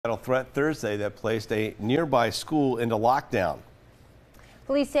Threat Thursday that placed a nearby school into lockdown.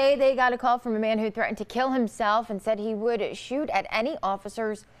 Police say they got a call from a man who threatened to kill himself and said he would shoot at any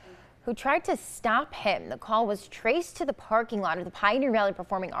officers who tried to stop him. The call was traced to the parking lot of the Pioneer Valley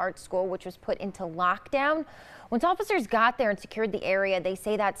Performing Arts School, which was put into lockdown. Once officers got there and secured the area, they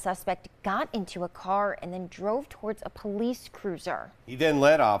say that suspect got into a car and then drove towards a police cruiser. He then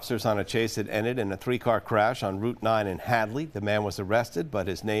led officers on a chase that ended in a 3-car crash on Route 9 in Hadley. The man was arrested, but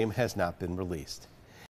his name has not been released.